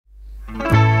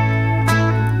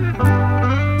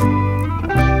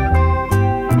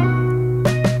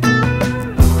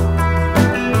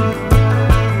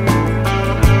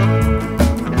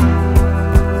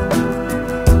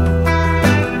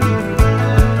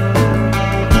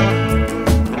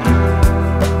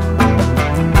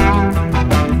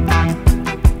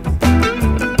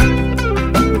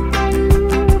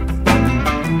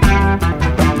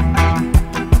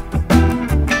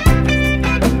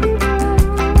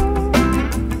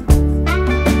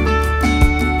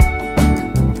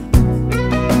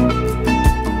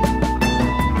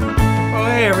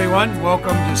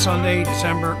Sunday,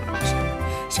 September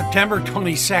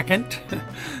 22nd,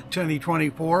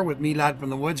 2024, with me, Lad from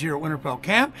the Woods, here at Winterfell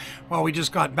Camp. Well, we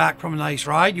just got back from a nice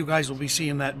ride. You guys will be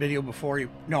seeing that video before you.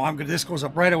 No, I'm good. This goes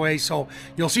up right away, so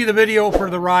you'll see the video for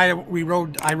the ride.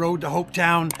 I rode to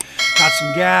Hopetown, got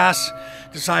some gas,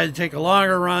 decided to take a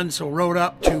longer run, so rode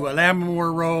up to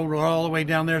Lammermoor Road, rode all the way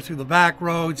down there through the back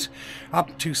roads,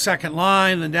 up to Second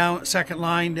Line, then down Second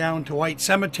Line down to White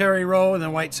Cemetery Road, and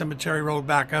then White Cemetery Road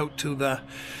back out to the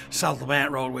South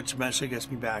Levant Road, which eventually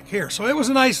gets me back here. So it was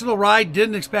a nice little ride.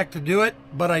 Didn't expect to do it,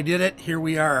 but I did it. Here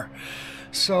we are.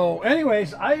 So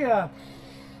anyways, I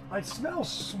smell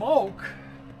smoke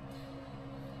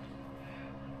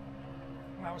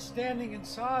when I was standing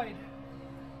inside.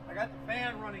 I got the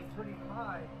fan running pretty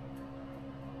high.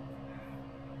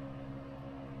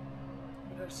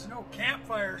 But there's no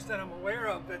campfires that I'm aware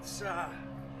of that's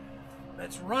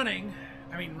running.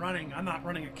 I mean, running. I'm not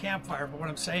running a campfire, but what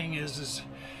I'm saying is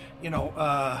you know,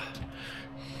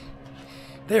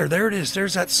 there it is.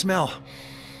 There's that smell,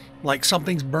 like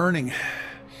something's burning,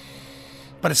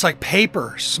 but it's like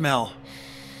paper smell.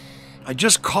 I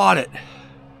just caught it.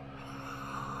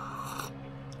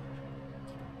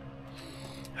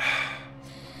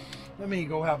 Let me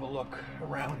go have a look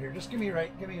around here. Just give me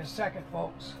a second,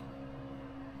 folks.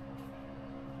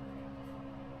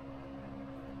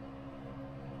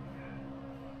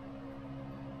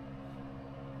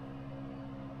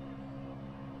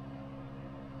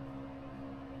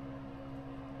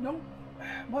 Nope,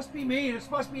 must be me. This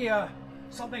must be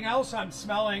something else I'm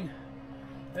smelling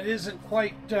that isn't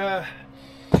quite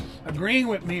agreeing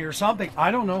with me or something. I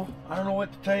don't know. I don't know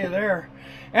what to tell you there.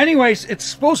 Anyways, it's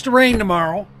supposed to rain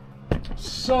tomorrow,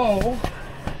 so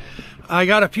I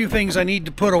got a few things I need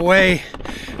to put away,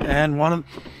 and one of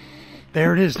them,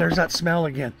 there it is. There's that smell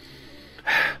again.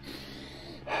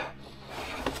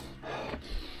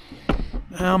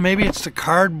 Well, maybe it's the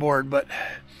cardboard, but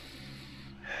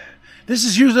this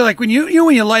is usually like when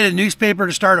you light a newspaper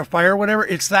to start a fire or whatever,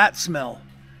 it's that smell.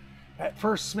 That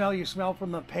first smell you smell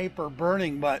from the paper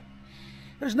burning, but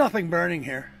there's nothing burning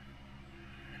here.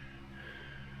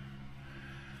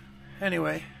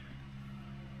 Anyway,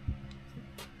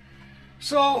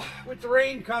 so with the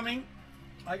rain coming,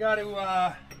 I got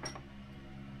to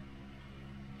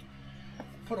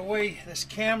put away this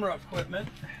camera equipment.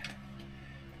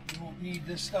 You won't need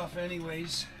this stuff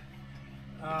anyways.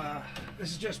 This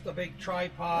is just a big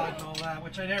tripod and all that,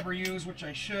 which I never use, which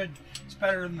I should. It's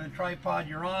better than the tripod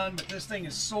you're on, but this thing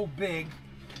is so big.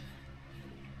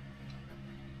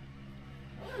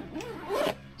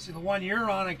 See, the one you're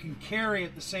on I can carry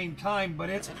at the same time, but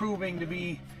it's proving to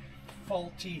be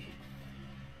faulty.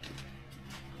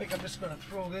 I think I'm just going to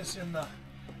throw this in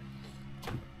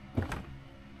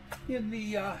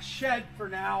the shed for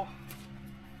now.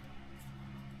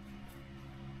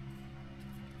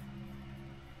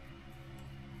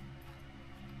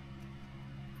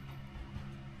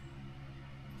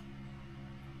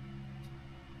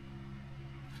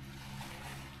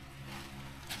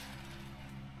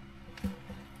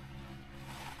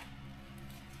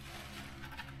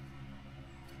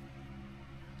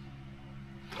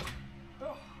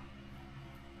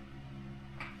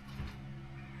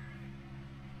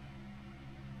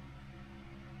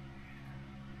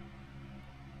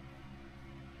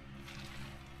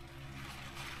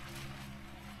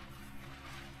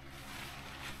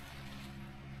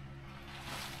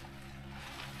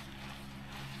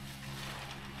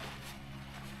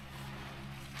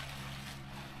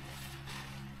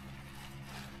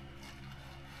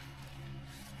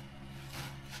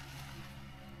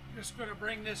 Just going to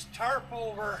bring this tarp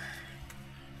over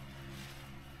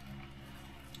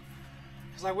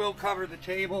because I will cover the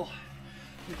table.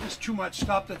 There's just too much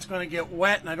stuff that's going to get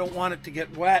wet, and I don't want it to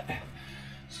get wet.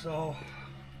 So,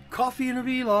 coffee and a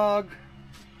vlog.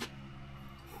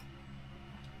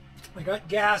 I got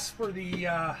gas for the you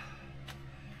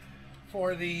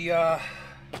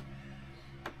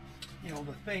know,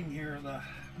 the thing here, the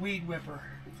weed whipper.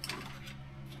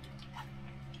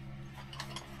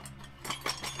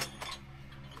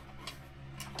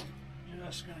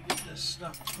 Just gonna get this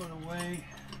stuff put away.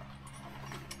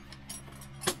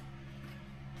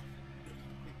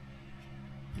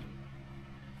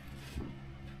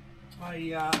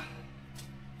 I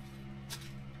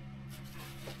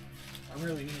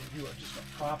really need to do just a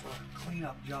proper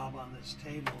cleanup job on this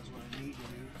table is what I need to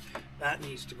do. That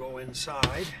needs to go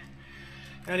inside.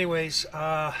 Anyways,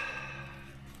 yeah,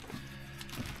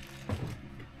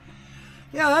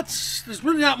 there's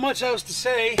really not much else to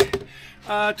say.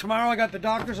 Tomorrow I got the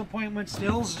doctor's appointment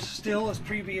still as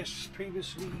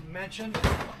previously mentioned.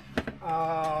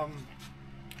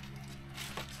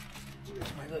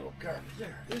 Here's my little garbage.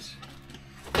 There it is.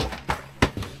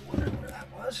 Wondering where that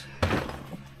was.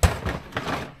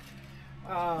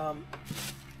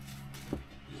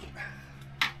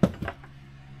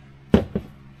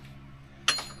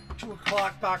 2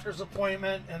 o'clock doctor's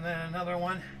appointment, and then another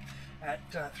one at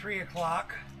 3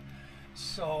 o'clock.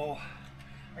 So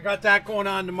I got that going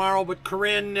on tomorrow. But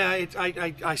Corinne,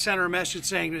 I sent her a message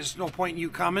saying there's no point in you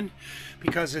coming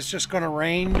because it's just going to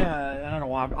rain. I don't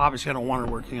know. Obviously, I don't want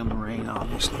her working in the rain.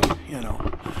 Obviously, you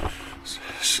know.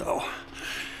 So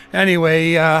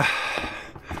anyway,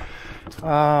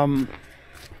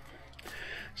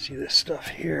 see this stuff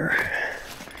here.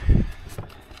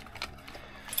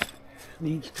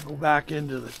 Needs to go back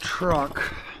into the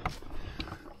truck.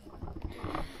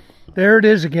 There it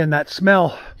is again, that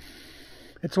smell.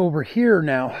 It's over here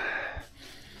now.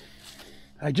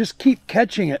 I just keep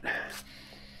catching it.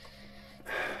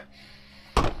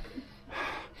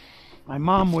 My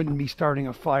mom wouldn't be starting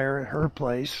a fire at her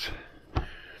place.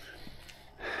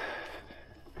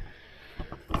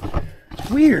 It's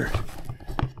weird.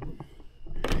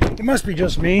 It must be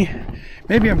just me.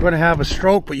 Maybe I'm going to have a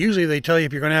stroke, but usually they tell you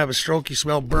if you're going to have a stroke, you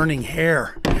smell burning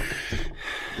hair.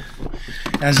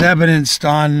 As evidenced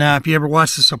on, if you ever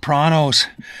watched The Sopranos,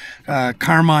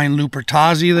 Carmine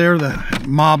Lupertazzi there, the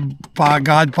mob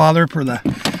godfather for the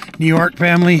New York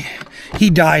family, he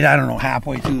died, I don't know,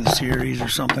 halfway through the series or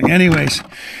something. Anyways,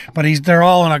 but they're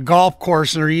all on a golf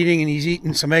course and they're eating, and he's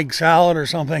eating some egg salad or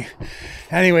something.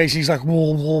 Anyways, he's like,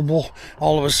 whoa, whoa, whoa.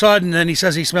 All of a sudden, then he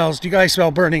says he smells, do you guys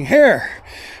smell burning hair?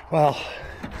 Well,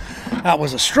 that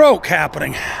was a stroke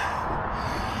happening.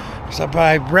 So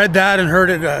I've read that and heard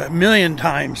it a million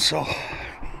times, so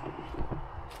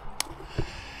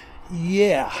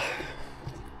yeah.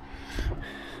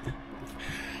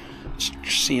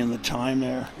 Just seeing the time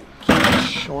there.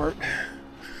 Short.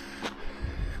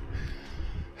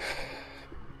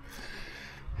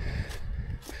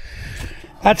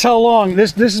 That's how long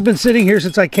this has been sitting here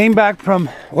since I came back from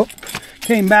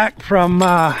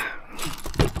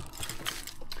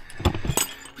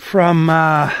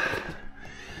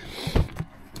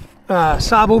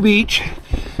Sabo Beach.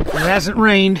 It hasn't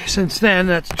rained since then.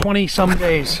 That's 20 some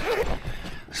days.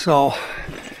 So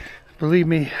believe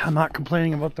me, I'm not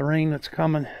complaining about the rain that's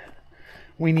coming.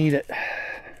 We need it.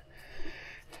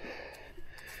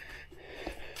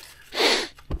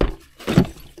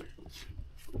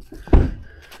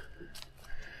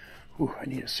 Ooh, I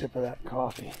need a sip of that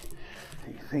coffee.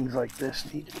 Things like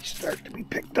this need to start to be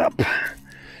picked up.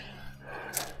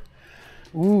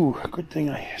 Ooh, good thing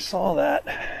I saw that.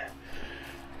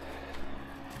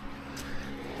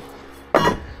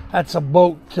 That's a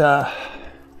boat, what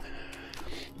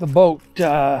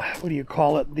do you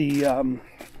call it? The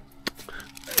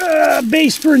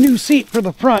base for a new seat for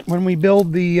the front when we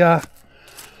build the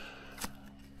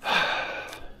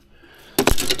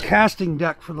casting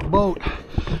deck for the boat,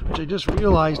 which I just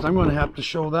realized I'm going to have to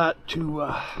show that to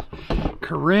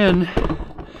Corinne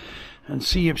and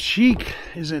see if she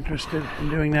is interested in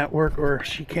doing that work, or if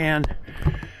she can.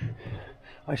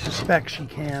 I suspect she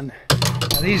can.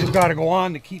 Now, these have got to go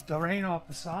on to keep the rain off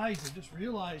the sides. I just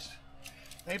realized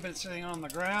they've been sitting on the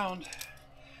ground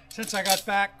since I got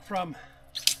back from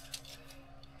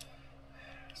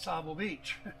Sabo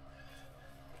Beach.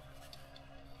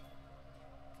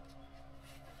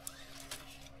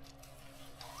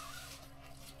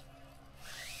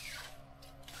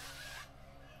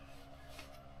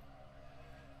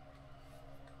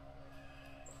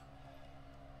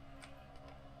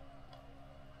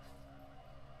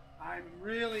 I'm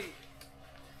really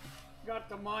got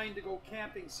the mind to go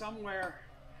camping somewhere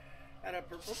at a,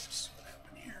 oops, what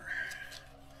happened here?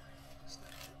 Is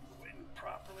that going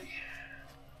properly?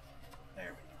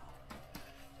 There we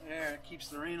go. There, it keeps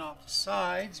the rain off the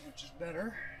sides, which is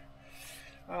better.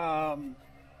 I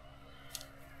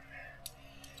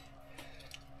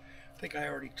think I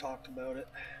already talked about it.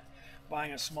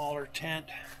 Buying a smaller tent.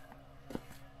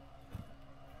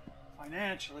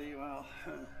 Financially, well,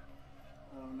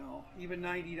 I don't know. Even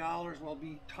 $90 will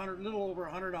be a little over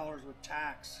 $100 with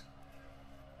tax.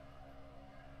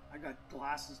 I got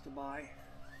glasses to buy.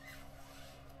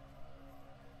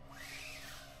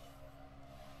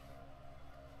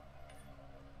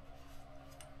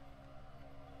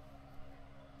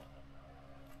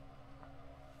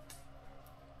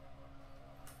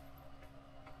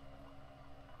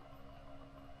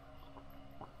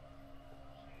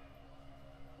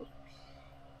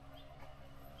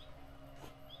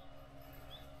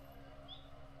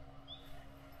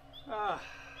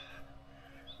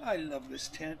 I love this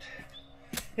tent.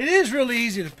 It is really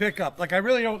easy to pick up. Like, I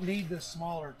really don't need this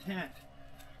smaller tent.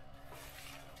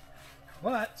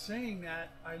 But saying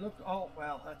that, I looked, oh,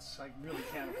 well, that's, I really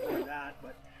can't afford that,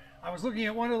 but I was looking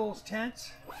at one of those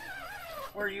tents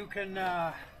where you can, you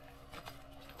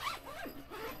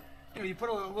know, you put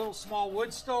a little small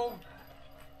wood stove.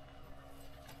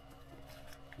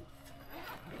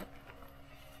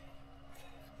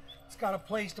 It's got a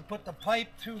place to put the pipe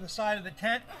through the side of the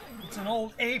tent. It's an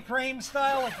old A-frame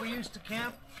style like we used to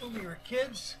camp when we were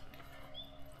kids.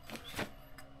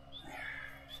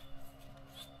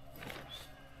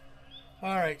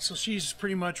 Alright, so she's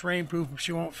pretty much rainproof.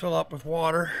 She won't fill up with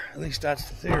water. At least that's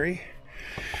the theory.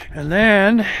 And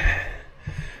then,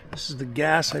 this is the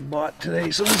gas I bought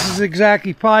today. So this is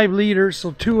exactly 5 liters.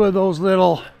 So 2 of those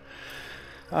little,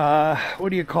 what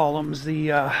do you call them?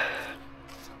 The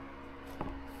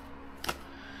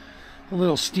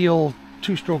little steel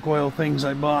 2-stroke oil things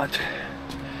I bought.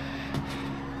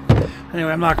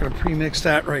 Anyway, I'm not going to pre-mix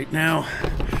that right now.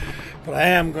 But I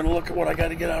am going to look at what I got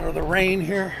to get out of the rain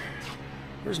here.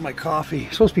 Where's my coffee?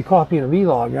 It's supposed to be coffee in a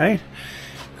vlog, right?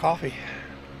 Coffee.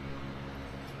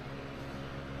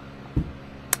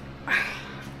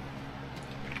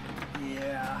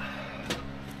 Yeah.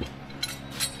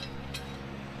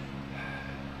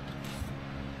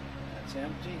 That's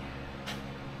empty.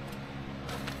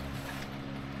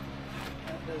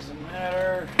 That doesn't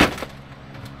matter.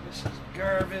 This is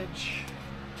garbage.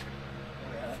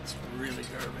 That's really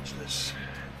garbage, this.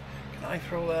 Can I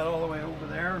throw that all the way over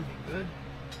there and be good?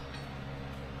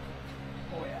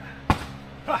 Oh yeah.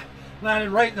 Ha! Landed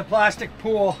right in the plastic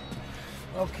pool.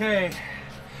 Okay.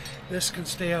 This can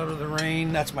stay out of the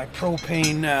rain. That's my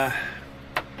propane,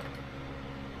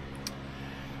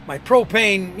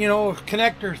 you know,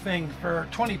 connector thing for a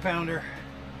 20-pounder.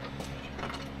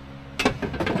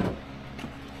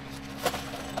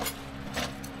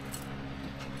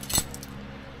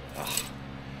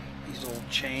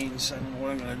 Chains. I don't know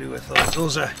what I'm going to do with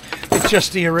those. It's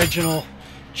just the original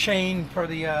chain for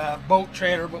the boat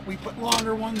trailer, but we put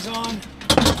longer ones on.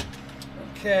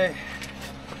 Okay,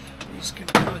 these can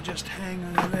kind of just hang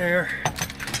under there.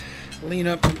 Lean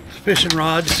up fishing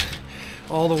rods,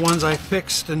 all the ones I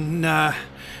fixed and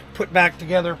put back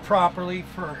together properly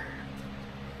for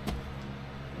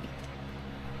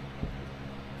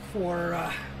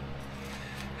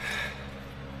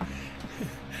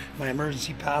my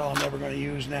emergency paddle I'm never going to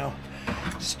use now.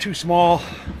 It's too small.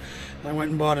 I went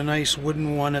and bought a nice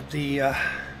wooden one at the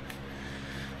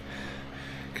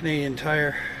Canadian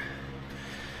Tire.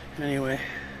 Anyway,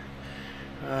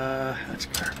 that's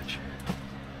garbage.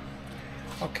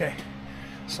 Okay,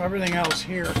 so everything else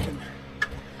here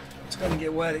it's going to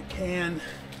get wet. It can.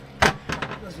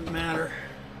 Doesn't matter.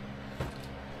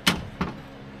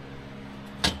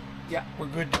 Yeah, we're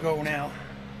good to go now.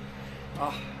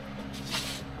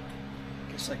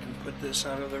 I can put this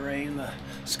out of the rain. The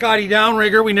Scotty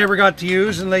downrigger we never got to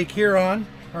use in Lake Huron,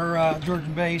 or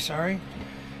Georgian Bay, sorry.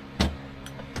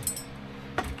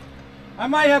 I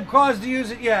might have cause to use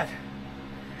it yet.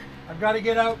 I've got to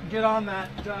get out and get on that.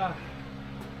 I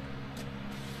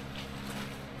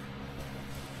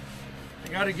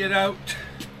got to get out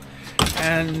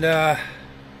and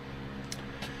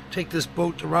take this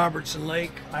boat to Robertson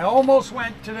Lake. I almost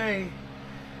went today.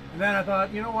 And then I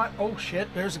thought, you know what? Oh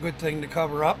shit, there's a good thing to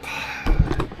cover up.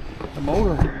 The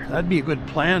motor. That'd be a good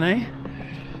plan, eh?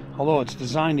 Although it's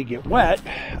designed to get wet,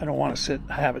 I don't want to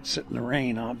have it sit in the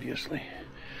rain, obviously.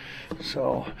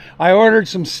 So I ordered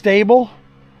some stable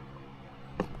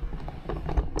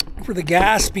for the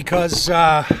gas because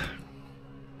hang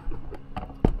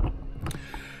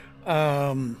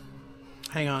on.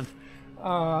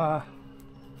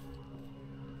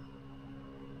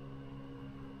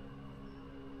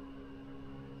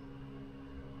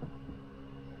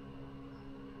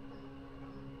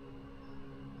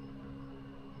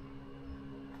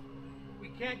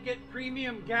 Can't get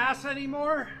premium gas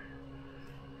anymore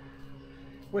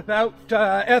without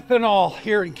ethanol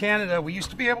here in Canada. We used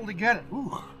to be able to get it. Ooh,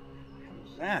 what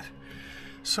was that?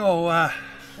 So,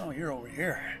 oh, you're over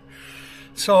here.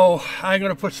 So I'm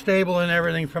going to put stable in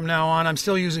everything from now on. I'm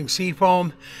still using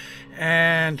seafoam.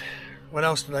 And what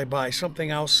else did I buy?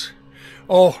 Something else.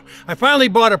 Oh, I finally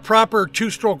bought a proper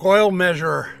 2-stroke oil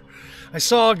measurer. I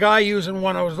saw a guy using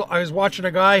one. I was watching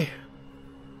a guy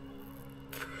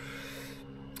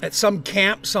at some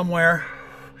camp somewhere,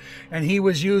 and he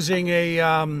was using a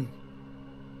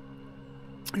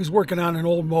he was working on an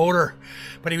old motor,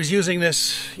 but he was using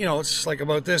this, you know, it's like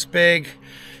about this big,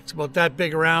 it's about that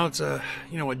big around. It's a,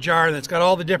 you know, a jar that's got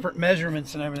all the different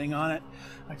measurements and everything on it.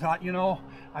 I thought, you know,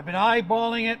 I've been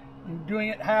eyeballing it and doing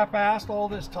it half-assed all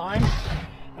this time,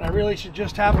 and I really should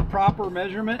just have a proper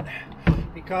measurement,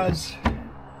 because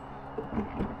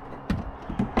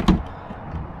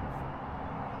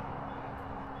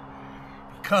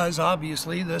because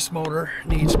obviously this motor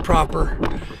needs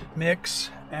proper mix,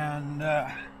 and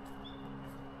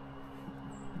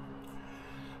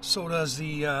so does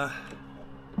the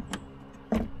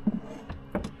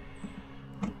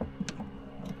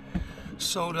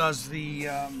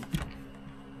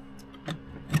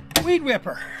weed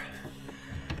whipper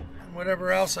and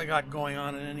whatever else I got going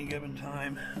on at any given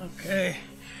time. Okay,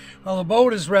 well, the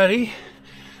boat is ready.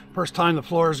 First time the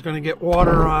floor is going to get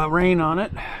water rain on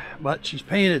it, but she's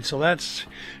painted, so that's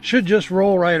should just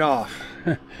roll right off.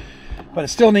 But it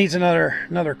still needs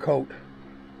another coat.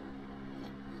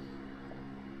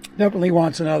 Definitely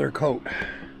wants another coat.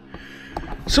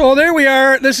 So there we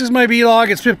are. This is my vlog.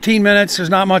 It's 15 minutes. There's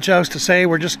not much else to say.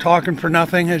 We're just talking for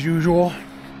nothing as usual,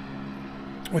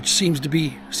 which seems to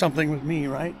be something with me,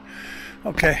 right?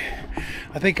 Okay,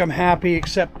 I think I'm happy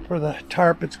except for the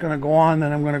tarp. It's going to go on,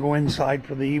 then I'm going to go inside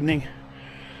for the evening.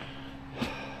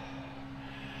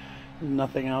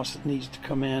 Nothing else that needs to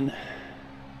come in.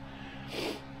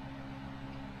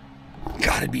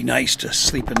 God, it'd be nice to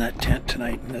sleep in that tent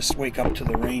tonight and just wake up to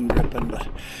the rain dripping, but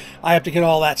I have to get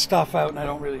all that stuff out and I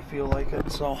don't really feel like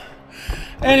it. So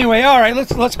anyway, all right,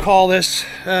 let's call this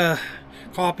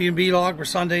copy and vlog for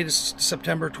Sunday,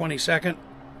 September 22nd.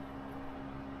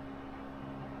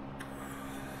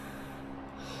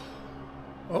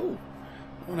 Oh,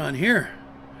 what's going on here?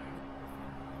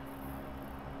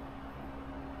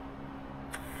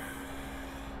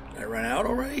 Did I run out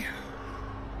already?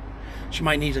 She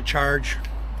might need a charge.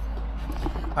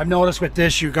 I've noticed with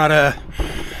this, you gotta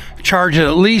charge it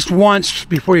at least once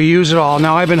before you use it all.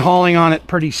 Now, I've been hauling on it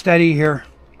pretty steady here.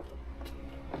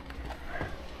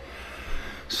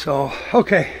 So,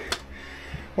 okay,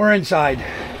 we're inside.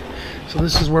 So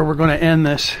this is where we're gonna end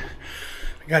this.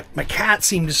 My cat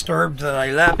seemed disturbed that I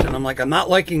left, and I'm like, I'm not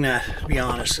liking that, to be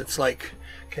honest. It's like,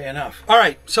 okay, enough. All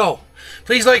right, so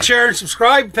please like, share, and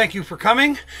subscribe. Thank you for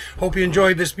coming. Hope you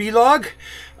enjoyed this vlog.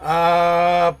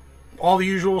 All the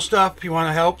usual stuff. If you want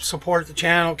to help support the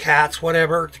channel, cats,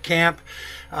 whatever, the camp,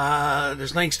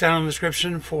 there's links down in the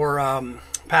description for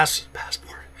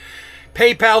passport.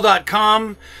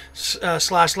 PayPal.com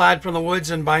 /lad from the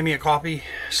woods and buy me a coffee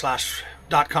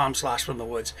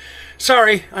 .com/from-the-woods.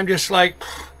 Sorry, I'm just like,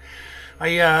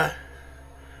 I'm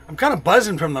kind of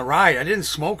buzzing from the ride. I didn't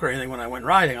smoke or anything when I went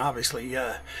riding, obviously.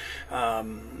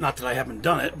 Not that I haven't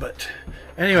done it, but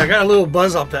anyway, I got a little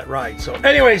buzz off that ride. So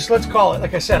anyways, let's call it.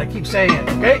 Like I said, I keep saying it,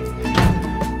 okay?